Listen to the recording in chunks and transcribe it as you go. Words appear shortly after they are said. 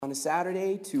on a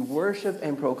Saturday to worship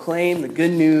and proclaim the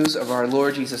good news of our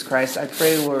Lord Jesus Christ. I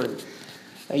pray, Lord,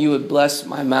 that you would bless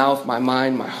my mouth, my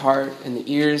mind, my heart, and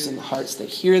the ears and the hearts that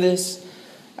hear this.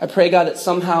 I pray, God, that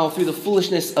somehow through the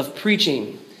foolishness of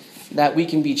preaching, that we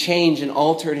can be changed and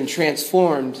altered and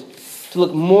transformed to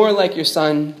look more like your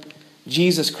Son,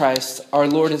 Jesus Christ, our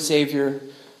Lord and Savior,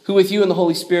 who with you and the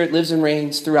Holy Spirit lives and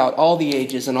reigns throughout all the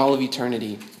ages and all of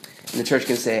eternity. And the church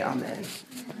can say, Amen.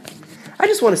 I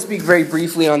just want to speak very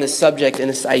briefly on this subject and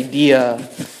this idea,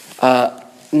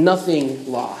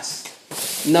 nothing lost.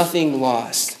 Nothing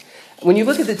lost. When you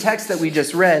look at the text that we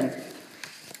just read,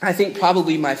 I think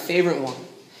probably my favorite one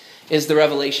is the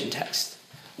Revelation text,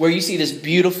 where you see this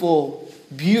beautiful,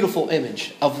 beautiful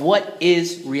image of what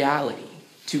is reality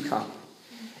to come.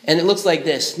 And it looks like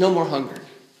this: no more hunger,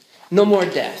 no more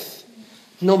death,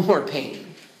 no more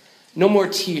pain, no more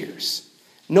tears,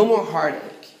 no more heartache.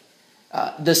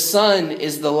 The sun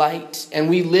is the light, and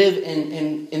we live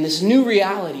in this new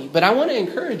reality. But I want to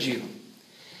encourage you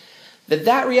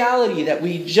that reality that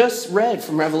we just read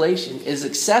from Revelation is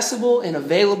accessible and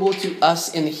available to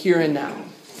us in the here and now.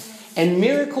 And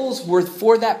miracles were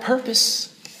for that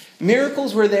purpose.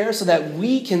 Miracles were there so that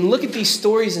we can look at these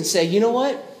stories and say, you know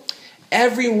what?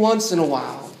 Every once in a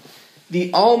while,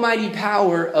 the almighty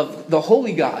power of the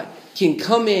Holy God can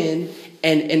come in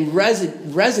and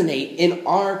resonate in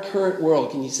our current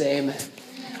world. Can you say amen?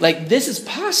 Like, this is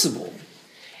possible.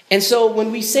 And so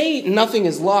when we say nothing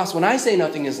is lost, when I say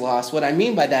nothing is lost, what I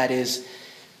mean by that is,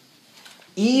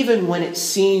 even when it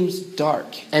seems dark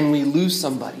and we lose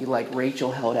somebody like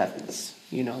Rachel Held Evans,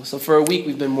 so for a week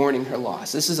we've been mourning her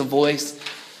loss. This is a voice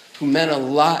who meant a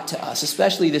lot to us,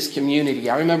 especially this community.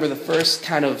 I remember the first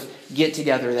kind of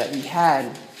get-together that we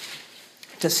had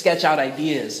to sketch out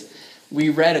ideas. We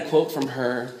read a quote from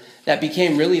her that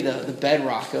became really the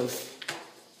bedrock of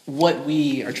what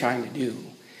we are trying to do.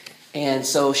 And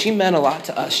so she meant a lot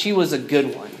to us. She was a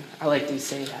good one. I like to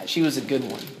say that. She was a good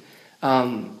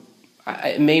one.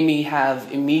 It made me have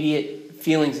immediate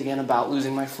feelings again about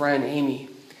losing my friend Amy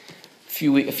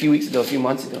a few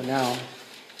months ago now.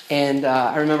 And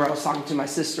I remember I was talking to my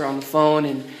sister on the phone,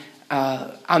 and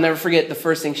I'll never forget the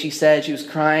first thing she said. She was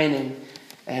crying,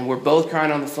 and we're both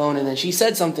crying on the phone. And then she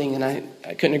said something, and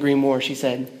I couldn't agree more. She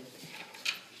said,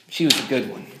 she was a good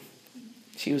one.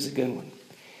 She was a good one.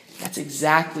 That's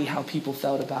exactly how people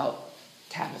felt about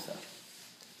Tabitha.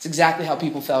 It's exactly how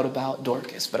people felt about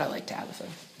Dorcas, but I like Tabitha.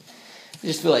 I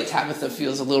just feel like Tabitha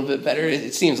feels a little bit better.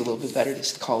 It seems a little bit better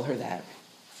to call her that.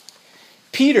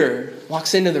 Peter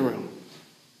walks into the room,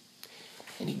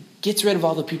 and he gets rid of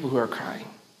all the people who are crying.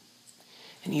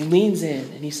 And he leans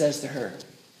in, and he says to her,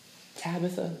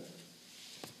 Tabitha,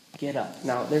 get up.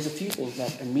 Now, there's a few things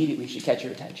that immediately should catch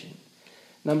your attention.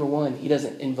 Number one, he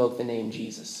doesn't invoke the name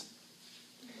Jesus.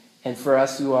 And for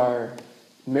us who are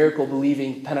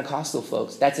miracle-believing Pentecostal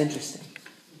folks, that's interesting.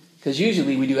 Because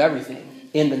usually we do everything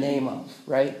in the name of,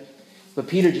 right? But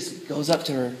Peter just goes up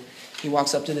to her. He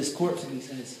walks up to this corpse and he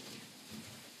says,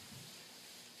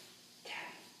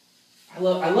 I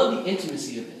love the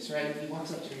intimacy of this, right? He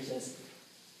walks up to her and says,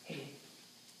 hey,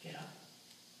 get up.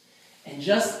 And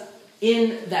just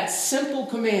in that simple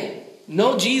command,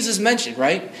 no Jesus mentioned,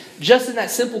 right? Just in that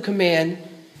simple command,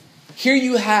 here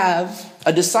you have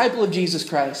a disciple of Jesus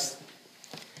Christ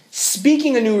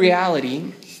speaking a new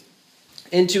reality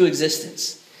into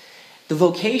existence. The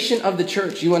vocation of the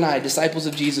church, you and I, disciples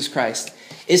of Jesus Christ,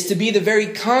 is to be the very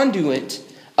conduit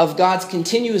of God's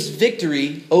continuous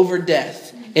victory over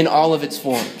death in all of its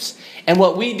forms. And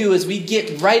what we do is we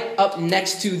get right up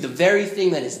next to the very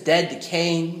thing that is dead,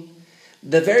 decaying,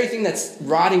 the very thing that's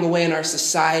rotting away in our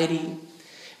society.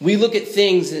 We look at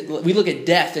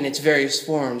death in its various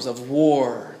forms of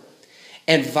war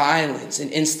and violence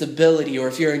and instability, or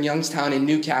if you're in Youngstown and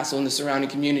Newcastle and the surrounding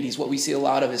communities, what we see a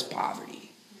lot of is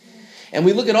poverty. And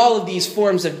we look at all of these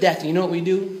forms of death, and you know what we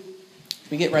do?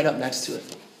 We get right up next to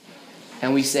it.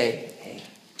 And we say, hey,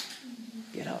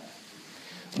 get up.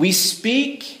 We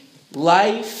speak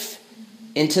life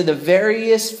into the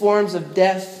various forms of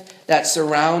death that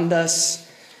surround us.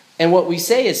 And what we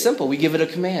say is simple. We give it a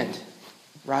command.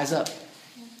 Rise up.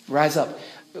 Rise up.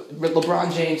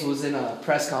 LeBron James was in a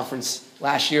press conference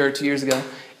last year or 2 years ago,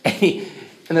 and he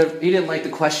didn't like the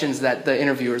questions that the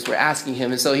interviewers were asking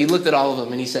him, and so he looked at all of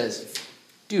them and he says,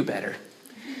 do better.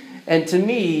 And to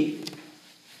me,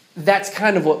 that's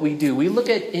kind of what we do. We look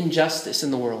at injustice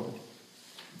in the world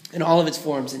in all of its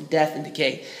forms, and death and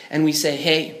decay, and we say,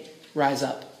 hey, rise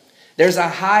up. There's a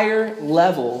higher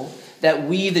level that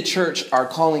we, the church, are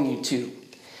calling you to.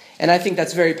 And I think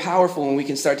that's very powerful when we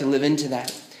can start to live into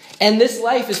that. And this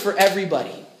life is for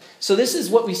everybody. So this is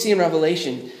what we see in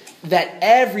Revelation. that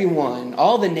everyone,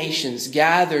 all the nations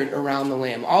gathered around the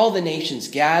Lamb, all the nations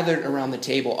gathered around the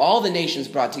table, all the nations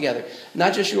brought together,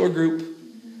 not just your group,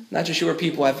 not just your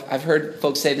people. I've heard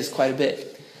folks say this quite a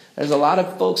bit. There's a lot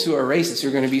of folks who are racist who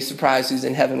are going to be surprised who's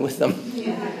in heaven with them.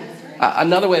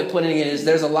 Another way of putting it is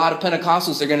there's a lot of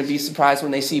Pentecostals that are going to be surprised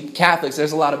when they see Catholics.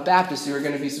 There's a lot of Baptists who are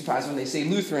going to be surprised when they see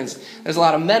Lutherans. There's a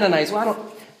lot of Mennonites.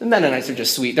 The Mennonites are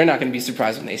just sweet. They're not going to be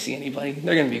surprised when they see anybody.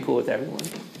 They're going to be cool with everyone.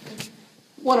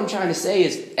 What I'm trying to say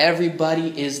is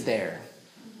everybody is there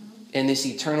in this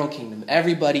eternal kingdom.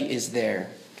 Everybody is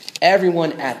there.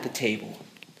 Everyone at the table.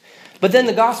 But then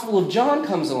the Gospel of John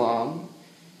comes along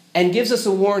and gives us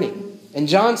a warning. And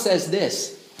John says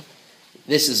this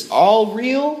is all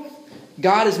real.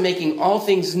 God is making all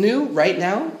things new right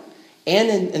now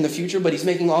and in the future, but he's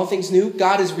making all things new.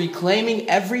 God is reclaiming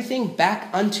everything back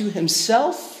unto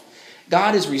himself.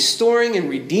 God is restoring and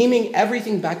redeeming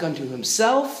everything back unto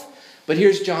himself. But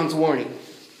here's John's warning.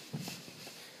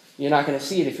 You're not going to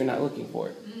see it if you're not looking for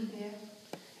it.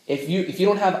 If you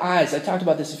don't have eyes, I talked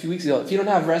about this a few weeks ago. If you don't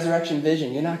have resurrection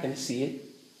vision, you're not going to see it.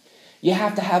 You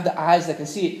have to have the eyes that can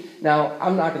see it. Now,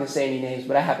 I'm not going to say any names,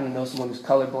 but I happen to know someone who's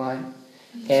colorblind.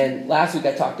 And last week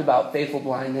I talked about faithful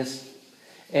blindness.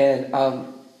 And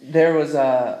there was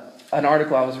an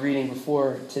article I was reading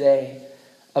before today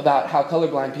about how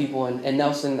colorblind people, and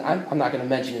Nelson, I'm not going to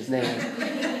mention his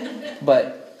name,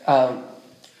 but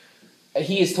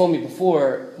he has told me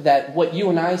before that what you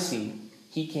and I see,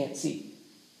 he can't see.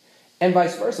 And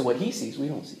vice versa, what he sees, we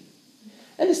don't see.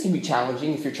 And this can be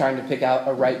challenging if you're trying to pick out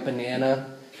a ripe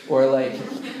banana or like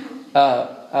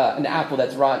an apple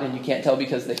that's rotten and you can't tell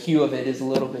because the hue of it is a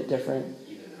little bit different.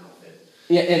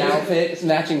 Yeah, an outfit,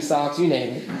 matching socks, you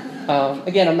name it.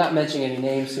 Again, I'm not mentioning any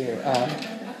names here.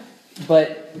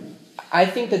 But I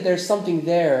think that there's something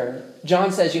there.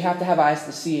 John says you have to have eyes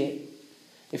to see it.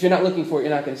 If you're not looking for it,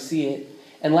 you're not going to see it.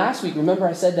 And last week, remember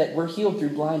I said that we're healed through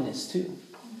blindness too.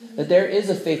 That there is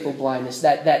a faithful blindness.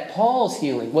 That Paul's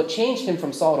healing, what changed him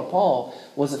from Saul to Paul,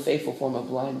 was a faithful form of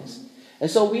blindness. And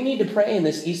so we need to pray in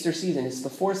this Easter season. It's the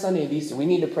fourth Sunday of Easter. We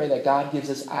need to pray that God gives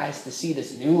us eyes to see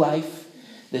this new life,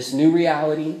 this new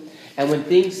reality. And when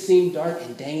things seem dark,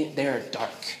 and dang it, they're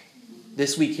dark.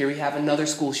 This week here we have another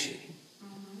school shooting.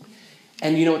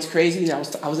 And you know what's crazy? I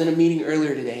was in a meeting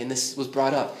earlier today, and this was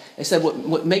brought up. They said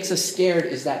what makes us scared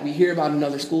is that we hear about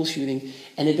another school shooting,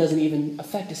 and it doesn't even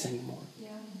affect us anymore. Yeah.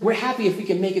 We're happy if we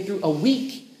can make it through a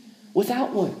week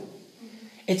without one.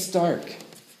 It's dark.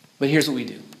 But here's what we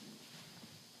do.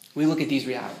 We look at these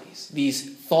realities, these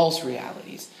false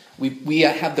realities. We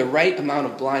have the right amount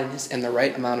of blindness and the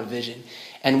right amount of vision.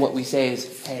 And what we say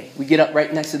is, hey, we get up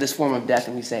right next to this form of death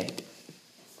and we say,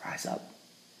 rise up.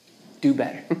 Do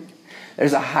better.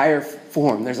 There's a higher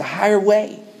form. There's a higher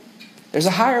way. There's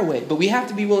a higher way. But we have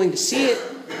to be willing to see it.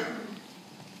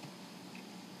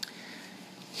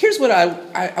 Here's what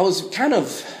I was kind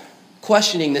of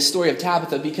questioning this story of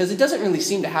Tabitha because it doesn't really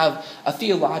seem to have a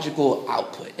theological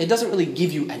output. It doesn't really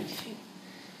give you anything.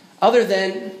 Other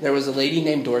than there was a lady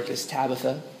named Dorcas,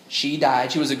 Tabitha. She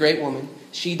died. She was a great woman.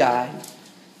 She died.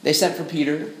 They sent for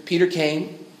Peter. Peter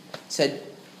came, said,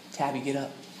 Tabby, get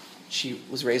up. She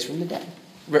was raised from the dead.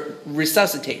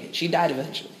 Resuscitated. She died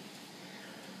eventually.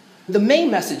 The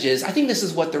main message is, I think this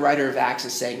is what the writer of Acts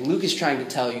is saying. Luke is trying to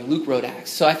tell you. Luke wrote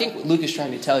Acts. So I think what Luke is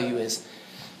trying to tell you is,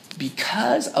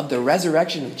 because of the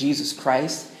resurrection of Jesus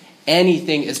Christ,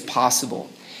 anything is possible.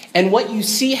 And what you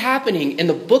see happening in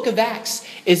the book of Acts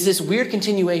is this weird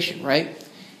continuation, right?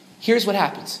 Here's what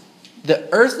happens. The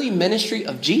earthly ministry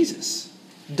of Jesus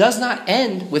does not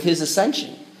end with his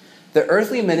ascension. The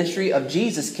earthly ministry of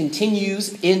Jesus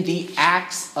continues in the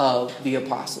Acts of the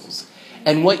Apostles.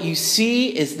 And what you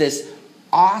see is this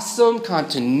awesome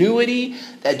continuity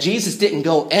that Jesus didn't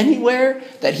go anywhere,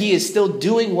 that he is still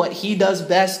doing what he does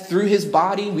best through his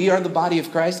body. We are the body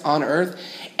of Christ on earth.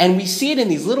 And we see it in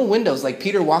these little windows, like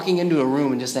Peter walking into a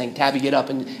room and just saying, Tabby, get up.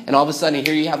 And all of a sudden,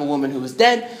 here you have a woman who was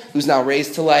dead, who's now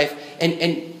raised to life.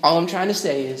 And all I'm trying to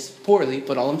say is, poorly,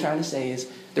 but all I'm trying to say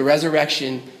is, the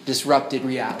resurrection disrupted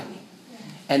reality.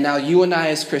 And now you and I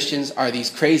as Christians are these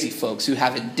crazy folks who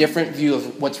have a different view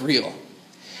of what's real.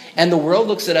 And the world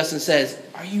looks at us and says,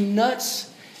 are you nuts?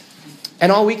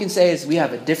 And all we can say is we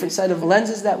have a different set of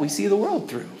lenses that we see the world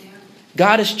through.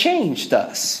 God has changed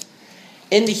us.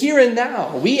 In the here and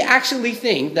now, we actually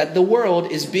think that the world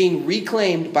is being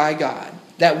reclaimed by God,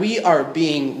 that we are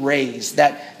being raised,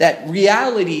 that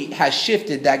reality has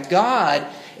shifted, that God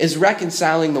is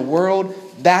reconciling the world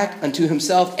back unto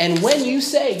himself. And when you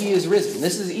say he is risen,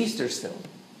 this is Easter still.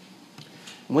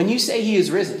 When you say he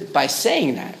is risen, by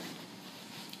saying that,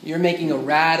 you're making a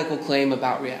radical claim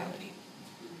about reality.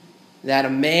 that a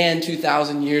man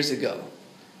 2,000 years ago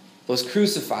was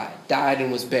crucified, died,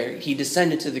 and was buried. He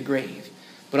descended to the grave.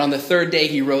 But on the third day,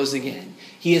 he rose again.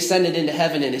 He ascended into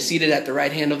heaven and is seated at the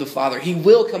right hand of the Father. He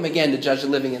will come again to judge the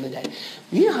living and the dead.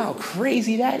 You know how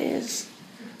crazy that is?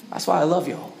 That's why I love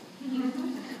y'all.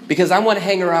 Because I want to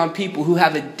hang around people who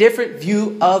have a different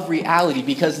view of reality.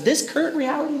 Because this current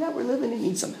reality that we're living in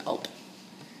needs some help.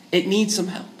 It needs some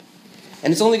help.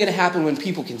 And it's only going to happen when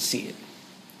people can see it.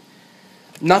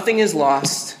 Nothing is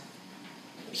lost.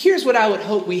 Here's what I would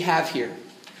hope we have here.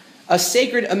 A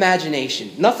sacred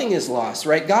imagination. Nothing is lost,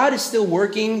 right? God is still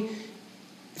working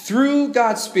through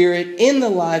God's Spirit in the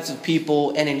lives of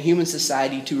people and in human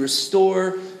society to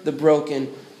restore the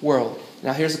broken world.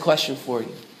 Now here's a question for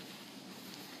you.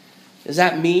 Does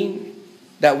that mean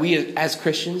that we as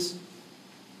Christians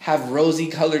have rosy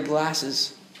colored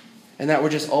glasses and that we're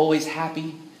just always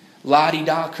happy,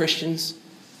 la-di-da Christians?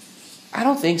 I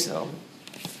don't think so.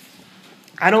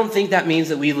 I don't think that means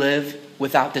that we live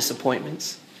without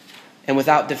disappointments and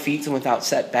without defeats and without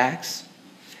setbacks.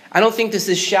 I don't think this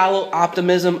is shallow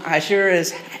optimism. I sure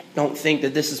as don't think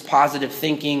that this is positive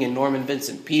thinking and Norman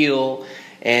Vincent Peale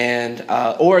and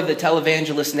or the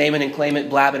televangelist name it and claim it,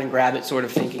 blab it and grab it sort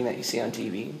of thinking that you see on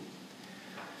TV.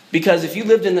 Because if you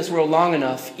lived in this world long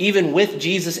enough, even with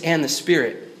Jesus and the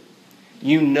Spirit,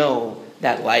 you know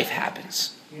that life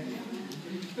happens.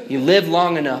 You live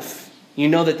long enough, you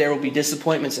know that there will be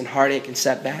disappointments and heartache and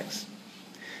setbacks.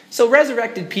 So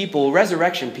resurrection people, it's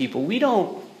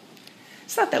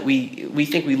not that we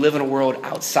think we live in a world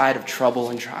outside of trouble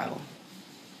and trial.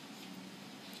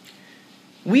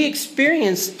 We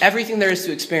experience everything there is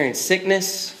to experience.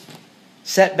 Sickness,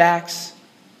 setbacks,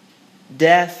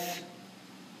 death,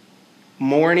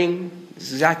 mourning. This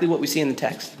is exactly what we see in the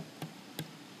text.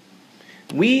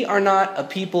 We are not a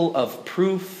people of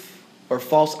proof or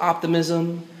false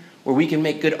optimism where we can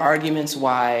make good arguments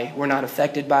why we're not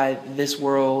affected by this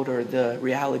world or the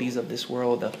realities of this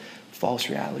world, the false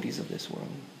realities of this world.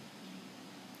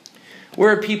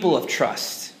 We're a people of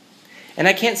trust. And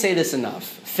I can't say this enough.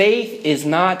 Faith is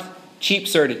not cheap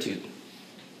certitude.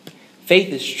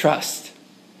 Faith is trust.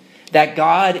 That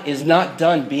God is not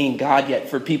done being God yet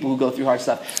for people who go through hard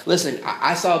stuff. Listen,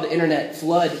 I saw the internet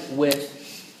flood with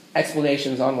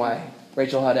explanations on why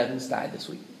Rachel Held Evans died this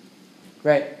week.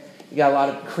 Right? You got a lot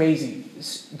of crazy,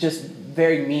 just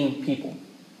very mean people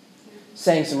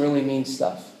saying some really mean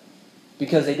stuff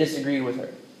because they disagreed with her.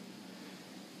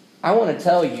 I want to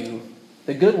tell you,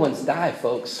 the good ones die,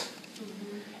 folks.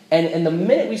 And the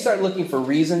minute we start looking for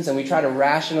reasons and we try to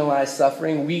rationalize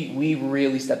suffering, we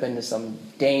really step into some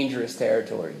dangerous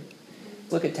territory.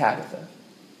 Look at Tabitha.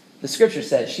 The scripture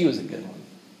says she was a good one.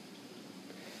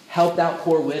 Helped out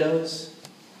poor widows.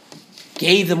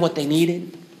 Gave them what they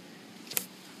needed.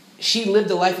 She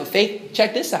lived a life of faith.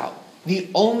 Check this out. The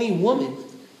only woman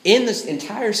in this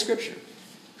entire scripture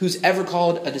who's ever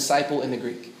called a disciple in the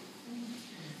Greek.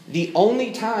 The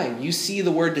only time you see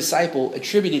the word disciple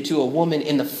attributed to a woman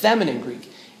in the feminine Greek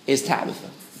is Tabitha.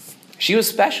 She was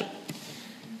special.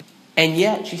 And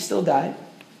yet she still died.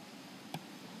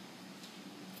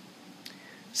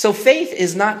 So faith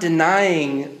is not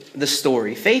denying the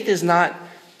story. Faith is not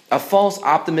a false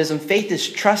optimism. Faith is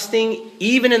trusting,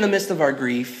 even in the midst of our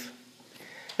grief,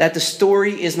 that the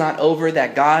story is not over,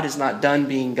 that God is not done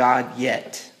being God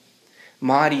yet.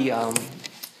 Maddie,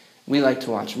 we like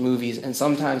to watch movies, and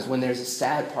sometimes when there's a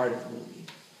sad part of the movie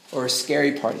or a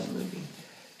scary part of the movie,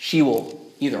 she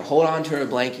will either hold on to her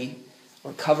blankie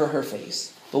or cover her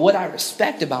face. But what I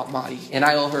respect about Maddie, and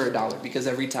I owe her $1 because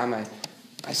every time I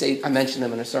mention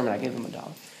them in a sermon, I give them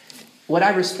 $1. What I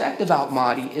respect about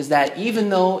Maddie is that even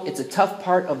though it's a tough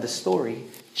part of the story,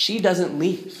 she doesn't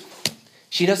leave.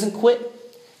 She doesn't quit.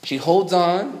 She holds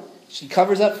on. She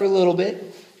covers up for a little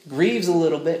bit, grieves a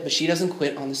little bit, but she doesn't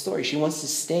quit on the story. She wants to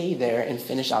stay there and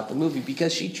finish out the movie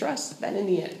because she trusts that in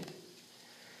the end,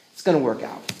 it's going to work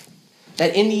out.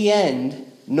 That in the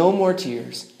end, no more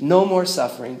tears, no more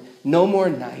suffering, no more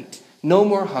night, no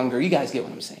more hunger. You guys get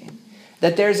what I'm saying.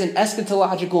 That there's an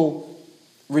eschatological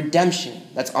redemption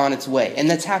that's on its way, and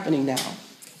that's happening now.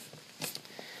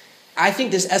 I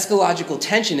think this eschatological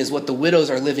tension is what the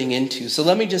widows are living into. So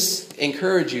let me just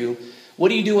encourage you. What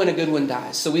do you do when a good one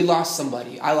dies? So we lost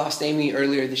somebody. I lost Amy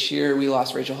earlier this year. We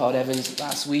lost Rachel Held Evans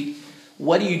last week.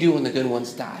 What do you do when the good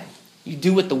ones die? You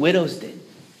do what the widows did.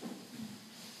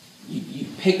 You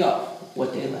pick up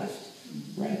what they left,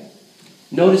 right?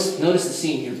 Notice the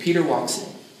scene here. Peter walks in.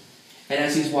 And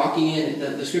as he's walking in,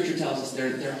 the scripture tells us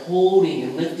they're holding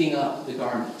and lifting up the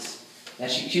garments. That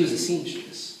she was a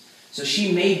seamstress. So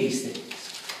she made these things.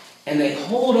 And they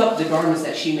hold up the garments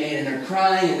that she made, and they're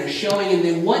crying, and they're showing, and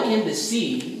they want him to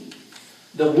see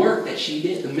The work that she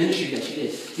did, the ministry that she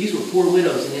did, these were poor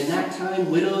widows. And in that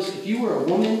time, widows, if you were a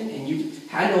woman and you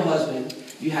had no husband,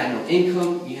 you had no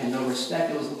income, you had no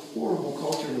respect, it was a horrible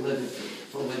culture to live in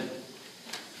for women.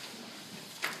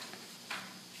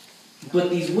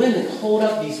 But these women hold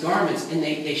up these garments and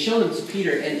they show them to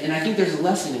Peter. And I think there's a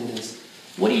lesson in this.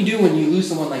 What do you do when you lose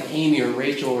someone like Amy or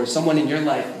Rachel or someone in your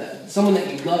life, someone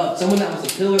that you love, someone that was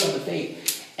a pillar of the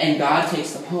faith, and God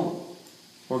takes them home,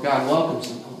 or God welcomes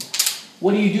them home?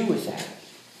 What do you do with that?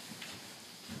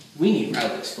 We need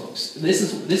relics, folks. This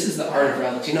is the art of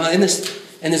relics. You know, in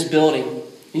this building,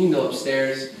 you can go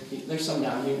upstairs. There's some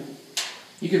down here.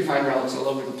 You can find relics all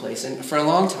over the place. And for a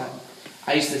long time,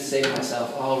 I used to say to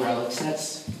myself, "Oh, relics,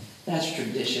 that's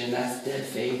tradition. That's dead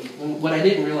faith." What I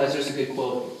didn't realize, there's a good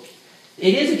quote.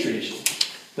 It is a tradition,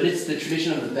 but it's the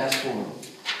tradition of the best form.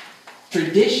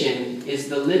 Tradition is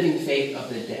the living faith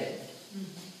of the dead.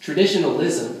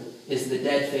 Traditionalism is the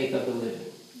dead faith of the living.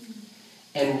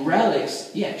 And relics,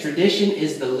 tradition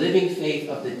is the living faith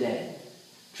of the dead.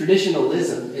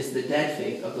 Traditionalism is the dead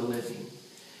faith of the living.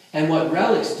 And what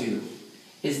relics do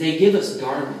is they give us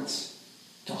garments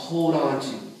to hold on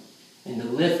to and to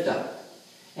lift up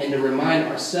and to remind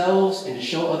ourselves and to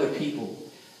show other people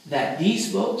that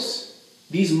these folks,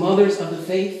 these mothers of the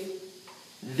faith,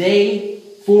 they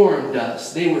formed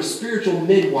us. They were spiritual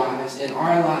midwives in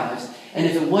our lives. And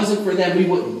if it wasn't for them, we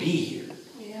wouldn't be here.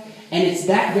 Yeah. And it's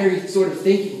that very sort of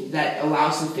thinking that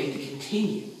allows the faith to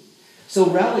continue. So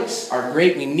relics are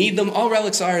great. We need them. All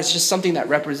relics are is just something that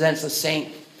represents a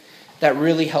saint that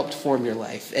really helped form your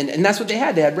life. And that's what they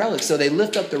had. They had relics. So they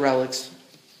lift up the relics.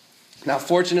 Now,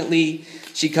 fortunately,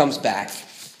 she comes back.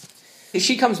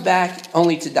 She comes back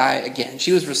only to die again.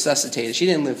 She was resuscitated. She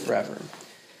didn't live forever.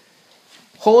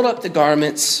 Hold up the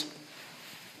garments.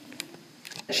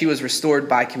 She was restored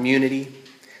by community.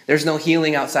 There's no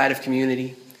healing outside of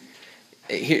community.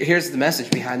 Here's the message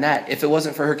behind that. If it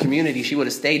wasn't for her community, she would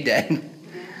have stayed dead.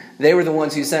 They were the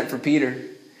ones who sent for Peter.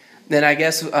 Then I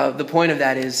guess the point of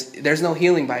that is there's no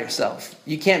healing by yourself.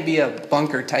 You can't be a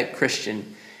bunker-type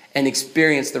Christian and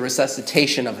experience the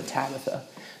resuscitation of a Tabitha.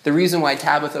 The reason why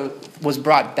Tabitha was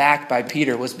brought back by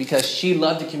Peter was because she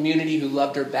loved a community who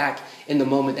loved her back in the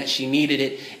moment that she needed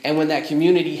it. And when that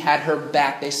community had her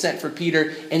back, they sent for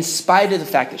Peter in spite of the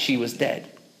fact that she was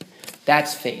dead.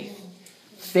 That's faith.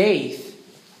 Faith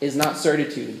is not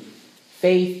certitude.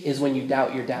 Faith is when you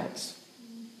doubt your doubts.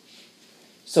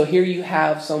 So here you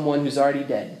have someone who's already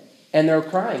dead. And they're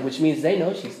crying, which means they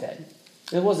know she's dead.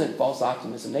 It wasn't false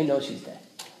optimism. They know she's dead.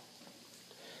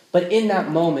 But in that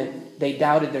moment, they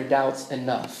doubted their doubts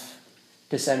enough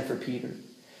to send for Peter.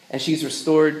 And she's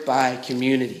restored by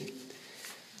community.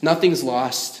 Nothing's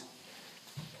lost.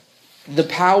 The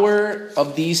power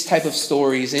of these type of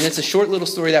stories, and it's a short little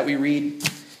story that we read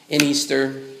in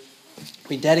Easter.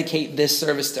 We dedicate this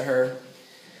service to her,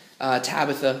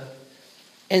 Tabitha.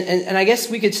 And I guess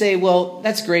we could say, well,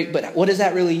 that's great, but what does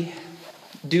that really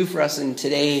do for us in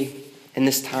today, in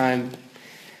this time?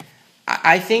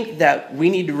 I think that we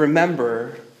need to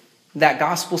remember that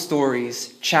gospel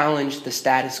stories challenge the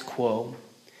status quo,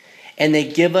 and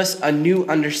they give us a new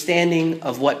understanding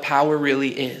of what power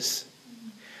really is.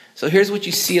 So here's what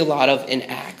you see a lot of in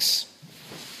Acts.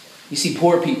 You see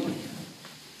poor people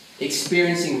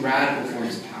experiencing radical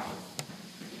forms of power.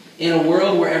 In a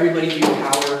world where everybody viewed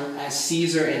power as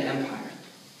Caesar and empire,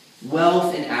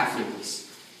 wealth and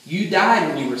affluence, you died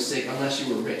when you were sick unless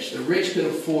you were rich. The rich could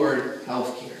afford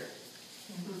health care.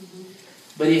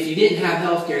 But if you didn't have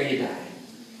health care, you died.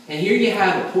 And here you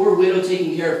have a poor widow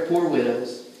taking care of poor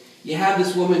widows. You have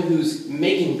this woman who's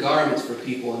making garments for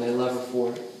people and they love her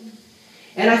for it.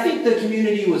 And I think the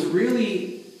community was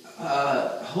really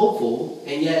hopeful,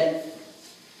 and yet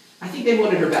I think they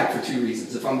wanted her back for two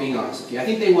reasons, if I'm being honest with you. I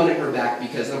think they wanted her back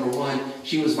because, number one,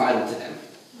 she was vital to them.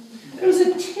 There was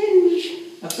a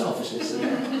tinge of selfishness in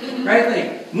there, right?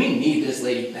 Like, we need this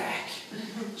lady back.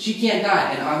 She can't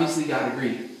die, and obviously God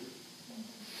agreed.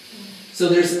 So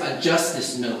there's a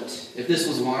justice note. If this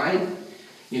was wine,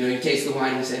 you taste the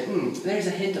wine and you say, there's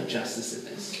a hint of justice in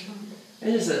this.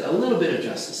 There's a little bit of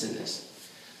justice in this.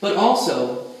 But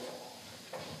also,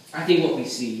 I think what we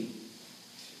see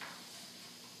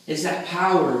is that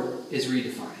power is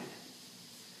redefined.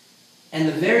 And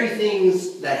the very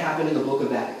things that happen in the book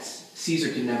of Acts,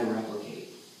 Caesar could never replicate.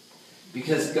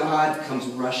 Because God comes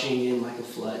rushing in like a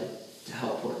flood to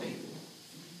help poor people.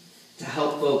 To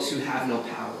help folks who have no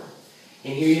power.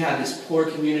 And here you have this poor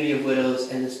community of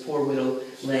widows and this poor widow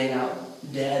laying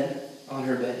out dead on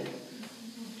her bed.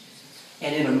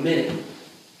 And in a minute,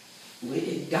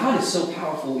 God is so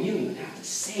powerful, you don't even have to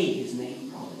say his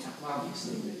name all the time,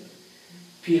 obviously.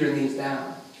 Peter leans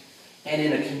down And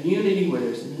in a community where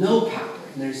there's no power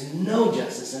and there's no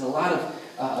justice and a lot of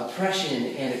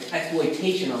oppression and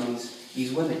exploitation on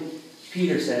these women,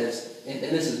 Peter says, and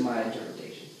this is my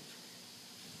interpretation,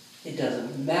 it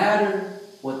doesn't matter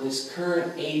what this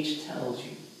current age tells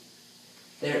you.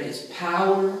 There is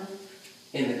power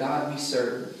in the God we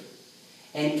serve.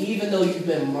 And even though you've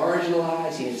been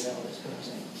marginalized, he didn't say all this, but I'm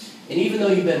saying, and even though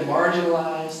you've been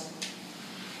marginalized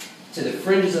to the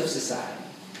fringes of society,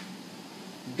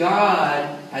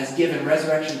 God has given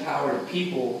resurrection power to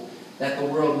people that the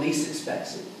world least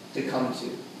expects it to come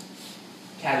to.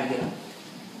 Tabby, get up.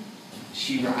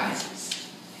 She rises.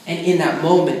 And in that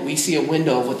moment, we see a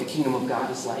window of what the kingdom of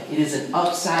God is like. It is an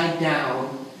upside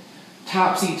down,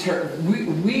 topsy-turvy,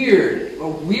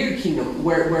 weird kingdom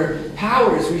where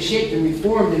power is reshaped and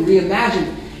reformed and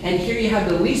reimagined. And here you have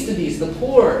the least of these, the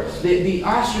poor, the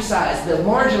ostracized, the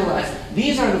marginalized.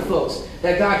 These are the folks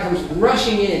that God comes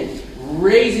rushing in,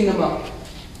 raising them up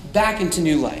back into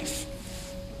new life.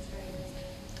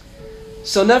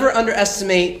 So never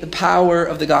underestimate the power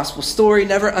of the gospel story.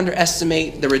 Never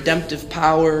underestimate the redemptive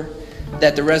power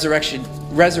that the resurrection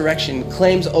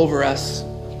claims over us.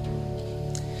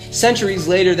 Centuries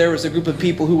later, there was a group of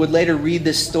people who would later read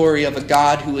this story of a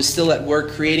God who was still at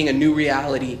work creating a new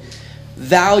reality,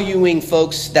 valuing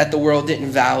folks that the world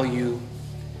didn't value.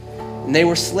 And they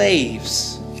were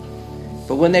slaves.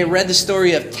 But when they read the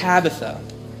story of Tabitha,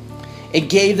 it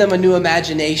gave them a new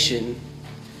imagination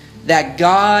that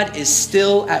God is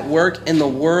still at work in the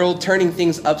world, turning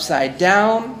things upside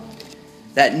down,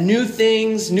 that new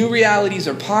things, new realities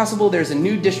are possible. There's a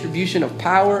new distribution of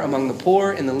power among the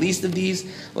poor and the least of these,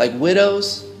 like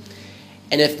widows.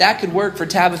 And if that could work for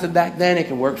Tabitha back then, it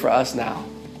can work for us now.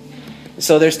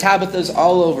 So there's Tabithas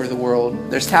all over the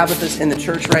world. There's Tabithas in the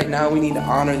church right now. We need to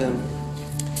honor them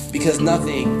because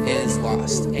nothing is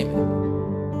lost. Amen.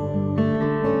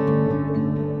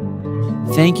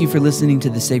 Thank you for listening to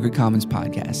the Sacred Commons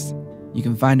podcast. You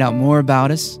can find out more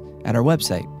about us at our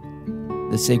website,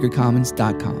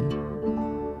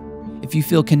 thesacredcommons.com. If you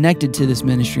feel connected to this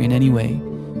ministry in any way,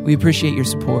 we appreciate your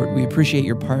support. We appreciate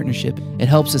your partnership. It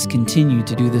helps us continue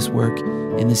to do this work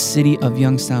in the city of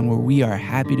Youngstown, where we are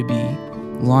happy to be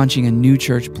launching a new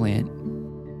church plant.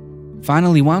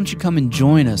 Finally, why don't you come and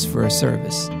join us for a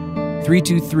service?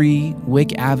 323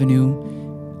 Wick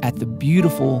Avenue at the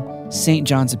beautiful St.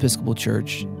 John's Episcopal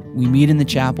Church. We meet in the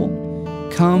chapel.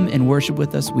 Come and worship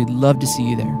with us. We'd love to see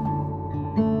you there.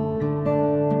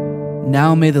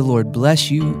 Now may the Lord bless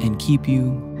you and keep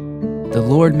you. The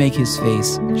Lord make his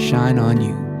face shine on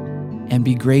you and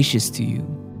be gracious to you.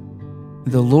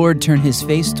 The Lord turn his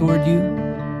face toward you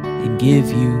and give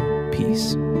you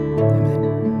peace. Amen.